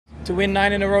to win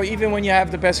 9 in a row, even when you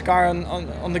have the best car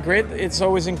on the grid, it's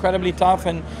always incredibly tough.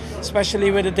 And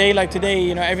especially with a day like today,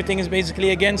 you know, everything is basically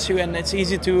against you, and it's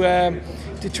easy to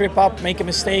trip up, make a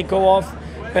mistake, go off.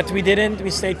 But we didn't. We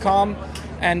stayed calm.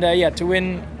 And yeah, to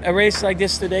win a race like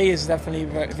this today is definitely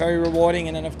very, very rewarding.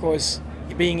 And then, of course,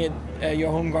 being at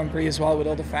your home Grand Prix as well with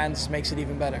all the fans makes it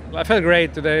even better. I felt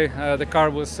great today. The car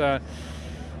was,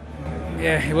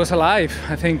 it was alive.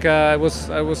 I think I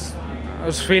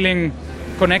was feeling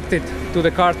connected to the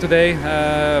car today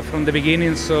from the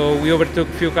beginning. So we overtook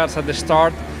a few cars at the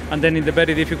start, and then in the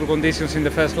very difficult conditions in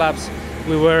the first laps,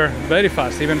 we were very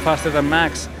fast, even faster than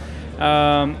Max.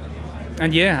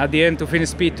 And yeah, at the end to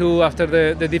finish P2 after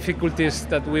the difficulties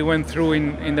that we went through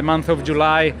in the month of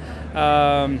July,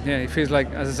 it feels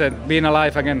like, as I said, being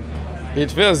alive again.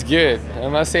 It feels good. I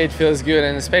must say it feels good,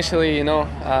 and especially, you know,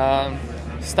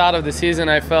 start of the season,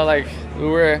 I felt like we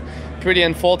were pretty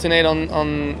unfortunate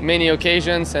on many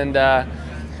occasions, and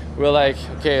we're like,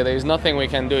 okay, there's nothing we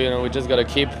can do. You know, we just gotta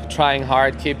keep trying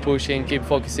hard, keep pushing, keep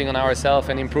focusing on ourselves,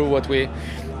 and improve what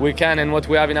we can and what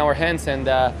we have in our hands. And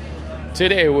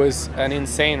today was an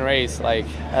insane race, like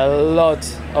a lot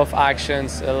of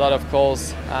actions, a lot of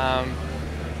calls.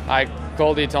 I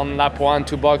called it on lap 1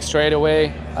 to box straight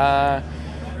away.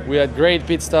 We had great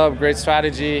pit stop, great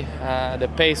strategy. The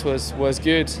pace was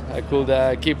good. I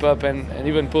could keep up and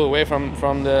even pull away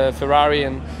from the Ferrari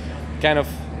and kind of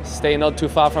stay not too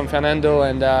far from Fernando.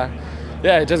 And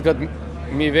yeah, it just got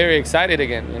me very excited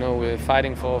again. You know, we're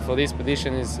fighting for this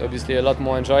position is obviously a lot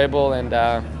more enjoyable. And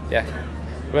yeah.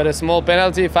 We had a small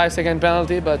penalty, 5-second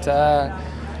penalty, but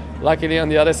luckily on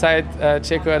the other side,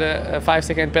 Checo had a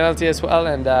 5-second penalty as well,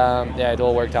 and yeah, it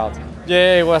all worked out.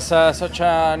 Yeah, it was such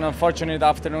an unfortunate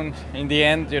afternoon in the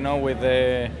end, you know,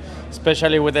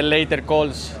 especially with the later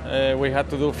calls. We had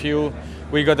to do a few.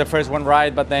 We got the first one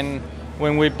right, but then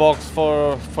when we boxed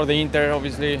for the Inter,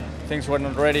 obviously things were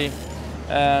not ready,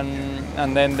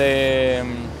 and then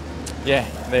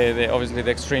obviously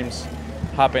the extremes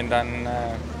happened, and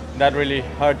that really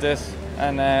hurt us.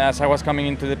 And as I was coming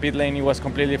into the pit lane, it was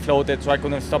completely floated, so I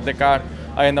couldn't stop the car.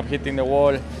 I ended up hitting the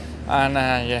wall, and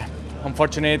yeah,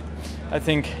 unfortunate. I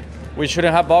think we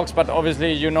shouldn't have boxed, but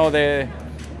obviously, you know, the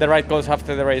right calls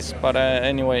after the race. But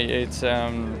anyway, it's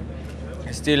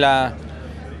still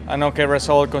an okay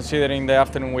result considering the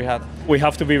afternoon we had. We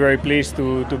have to be very pleased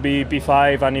to be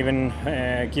P5 and even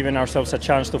giving ourselves a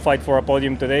chance to fight for a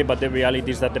podium today. But the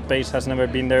reality is that the pace has never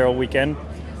been there all weekend.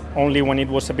 Only when it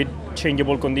was a bit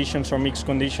changeable conditions or mixed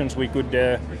conditions we could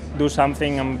do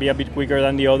something and be a bit quicker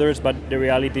than the others, but the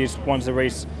reality is once the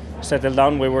race settled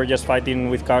down we were just fighting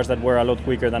with cars that were a lot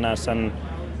quicker than us, and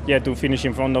yeah, to finish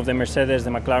in front of the Mercedes, the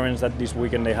McLarens that this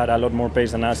weekend they had a lot more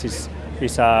pace than us is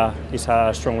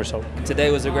a strong result. Today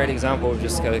was a great example of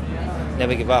just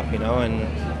never give up, you know, and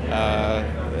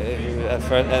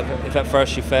if at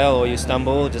first you fail or you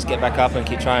stumble, just get back up and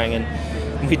keep trying,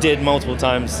 and we did multiple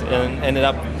times and ended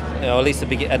up, you know, at least at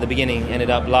the beginning,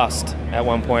 ended up last at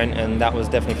one point, and that was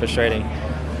definitely frustrating.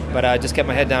 But I just kept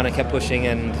my head down and kept pushing,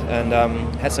 and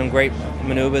had some great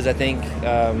maneuvers, I think,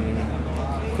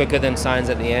 quicker than Sainz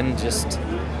at the end. Just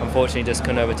unfortunately just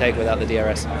couldn't overtake without the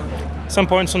DRS. Some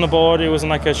points on the board. It wasn't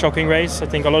like a shocking race. I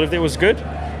think a lot of it was good.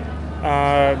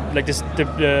 Like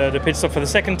the pit stop for the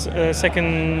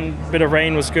second bit of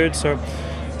rain was good. So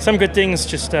some good things.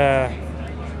 Just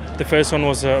the first one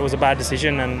was a bad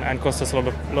decision and cost us a lot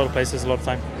of places, a lot of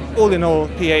time. All in all,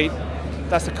 P8,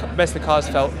 that's the best the car's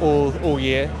felt all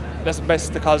year. That's the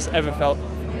best the car's ever felt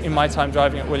in my time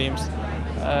driving at Williams.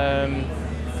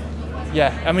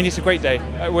 Yeah, I mean, it's a great day.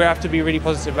 We have to be really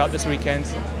positive about this weekend.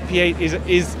 P8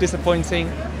 is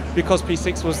disappointing because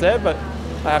P6 was there, but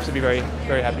I have to be very,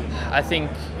 very happy. I think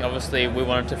obviously we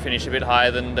wanted to finish a bit higher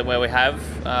than where we have,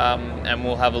 and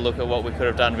we'll have a look at what we could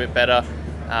have done a bit better.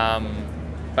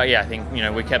 But yeah, I think, you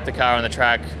know, we kept the car on the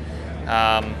track,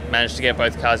 managed to get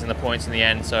both cars in the points in the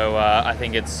end. So I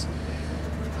think it's,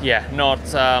 yeah,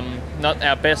 not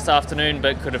our best afternoon,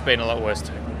 but could have been a lot worse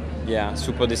too. Yeah,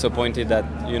 super disappointed that,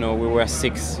 you know, we were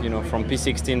 6, you know, from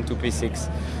P16 to P6.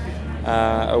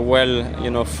 A well, you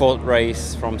know, fought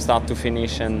race from start to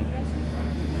finish, and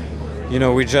you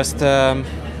know, we just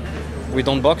we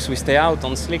don't box, we stay out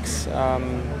on slicks.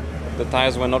 The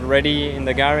tires were not ready in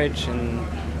the garage, and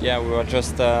yeah, we were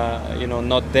just you know,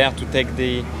 not there to take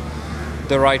the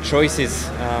right choices,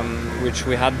 which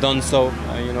we had done so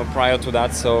you know, prior to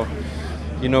that. So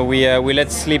you know, we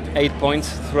let slip 8 points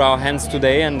through our hands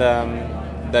today, and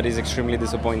that is extremely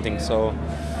disappointing. So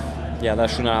yeah,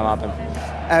 that shouldn't have happened.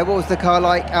 What was the car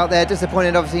like out there?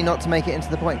 Disappointed, obviously, not to make it into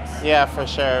the points. Yeah, for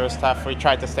sure. It was tough. We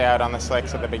tried to stay out on the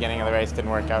slicks at the beginning of the race.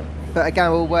 Didn't work out. But a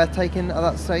gamble worth taking at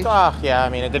that stage? Yeah, I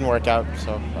mean, it didn't work out,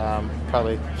 so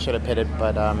probably should have pitted,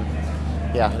 but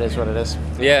yeah, it is what it is.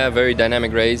 Yeah, a very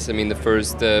dynamic race. I mean, the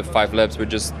first 5 laps were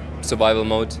just survival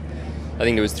mode. I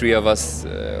think there was 3 of us,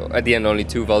 at the end only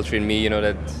 2, Valtteri and me,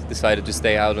 that decided to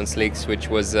stay out on slicks, which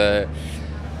was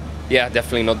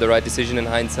definitely not the right decision in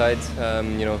hindsight. I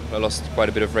lost quite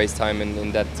a bit of race time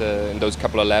in those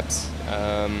couple of laps.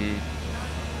 I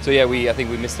think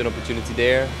we missed an opportunity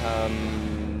there.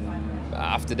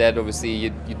 After that, obviously,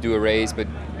 you do a race, but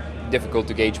difficult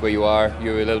to gauge where you are.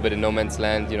 You're a little bit in no man's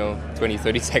land, 20,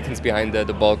 30 seconds behind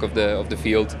the bulk of the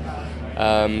field.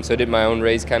 So I did my own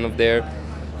race kind of there.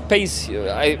 Pace,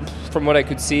 from what I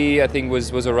could see, I think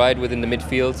was alright within the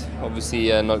midfield. Obviously,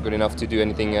 not good enough to do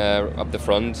anything up the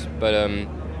front, but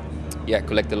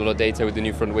collected a lot of data with the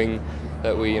new front wing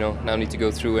that we now need to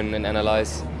go through and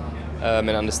analyze and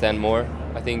understand more.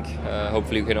 I think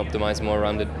hopefully we can optimize more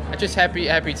around it. I'm just happy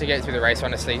to get through the race.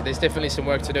 Honestly, there's definitely some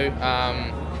work to do.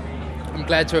 I'm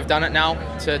glad to have done it now,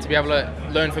 to be able to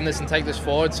learn from this and take this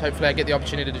forwards. Hopefully I get the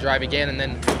opportunity to drive again, and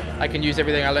then I can use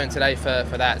everything I learned today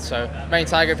for that. So main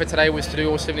target for today was to do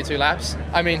all 72 laps.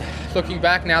 I mean, looking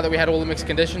back now that we had all the mixed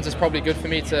conditions, it's probably good for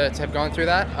me to have gone through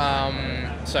that.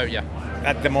 Yeah.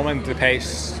 At the moment, the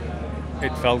pace,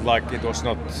 it felt like it was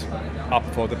not up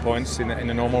for the points in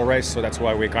a normal race, so that's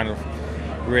why we kind of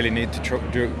really need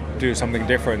to do something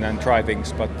different and try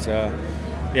things, but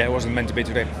it wasn't meant to be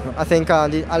today. I think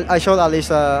I showed at least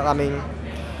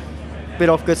bit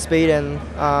of good speed and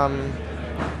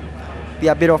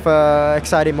a bit of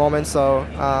exciting moment. So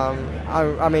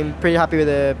pretty happy with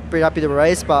the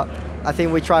race, but I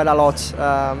think we tried a lot,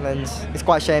 and it's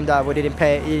quite a shame that we didn't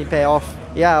pay off.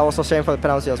 Yeah, also shame for the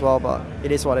penalty as well, but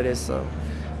it is what it is. So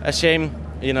a shame,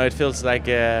 it feels like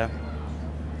it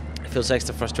feels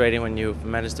extra frustrating when you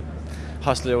manage to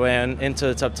hustle your way into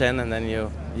the top 10 and then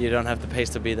you don't have the pace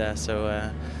to be there.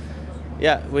 So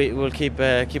we will keep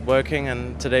working,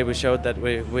 and today we showed that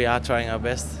we are trying our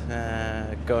best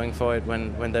going forward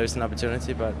when there is an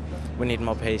opportunity, but we need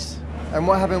more pace. And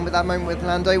what happened with that moment with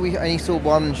Lando? We only saw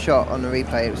one shot on the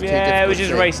replay. It was too difficult. Yeah, it was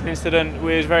just a racing incident.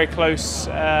 We was very close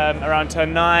around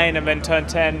turn 9 and then turn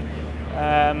 10,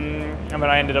 and then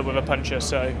I ended up with a puncture.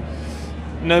 So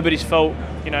nobody's fault.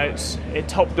 It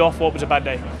topped off what was a bad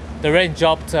day. The rain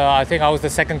dropped. I think I was the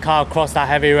second car across that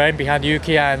heavy rain behind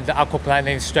Yuki, and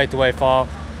aquaplaning straight away for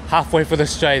halfway through the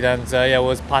straight, and it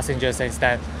was passengers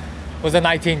instead. It was a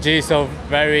 19G, so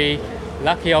very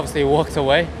lucky. Obviously walked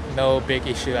away. No big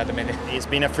issue at the minute. It's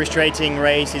been a frustrating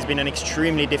race. It's been an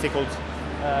extremely difficult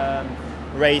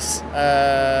race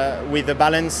with the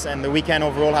balance, and the weekend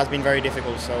overall has been very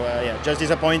difficult. So just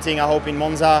disappointing. I hope in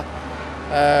Monza,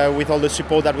 with all the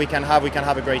support that we can have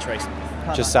a great race.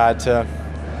 Just sad to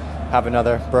have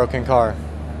another broken car.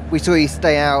 We saw you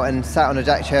stay out and sat on a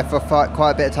deck chair for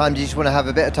quite a bit of time. Did you just want to have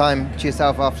a bit of time to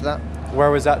yourself after that? Where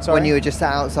was that, sorry? When you were just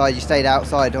sat outside, you stayed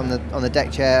outside on the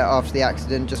deck chair after the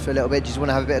accident just for a little bit. Do you just want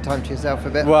to have a bit of time to yourself for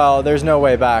a bit? Well, there's no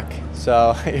way back,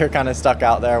 so you're kind of stuck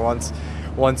out there once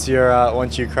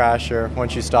you crash or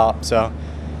once you stop. So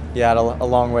yeah, a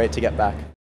long wait to get back.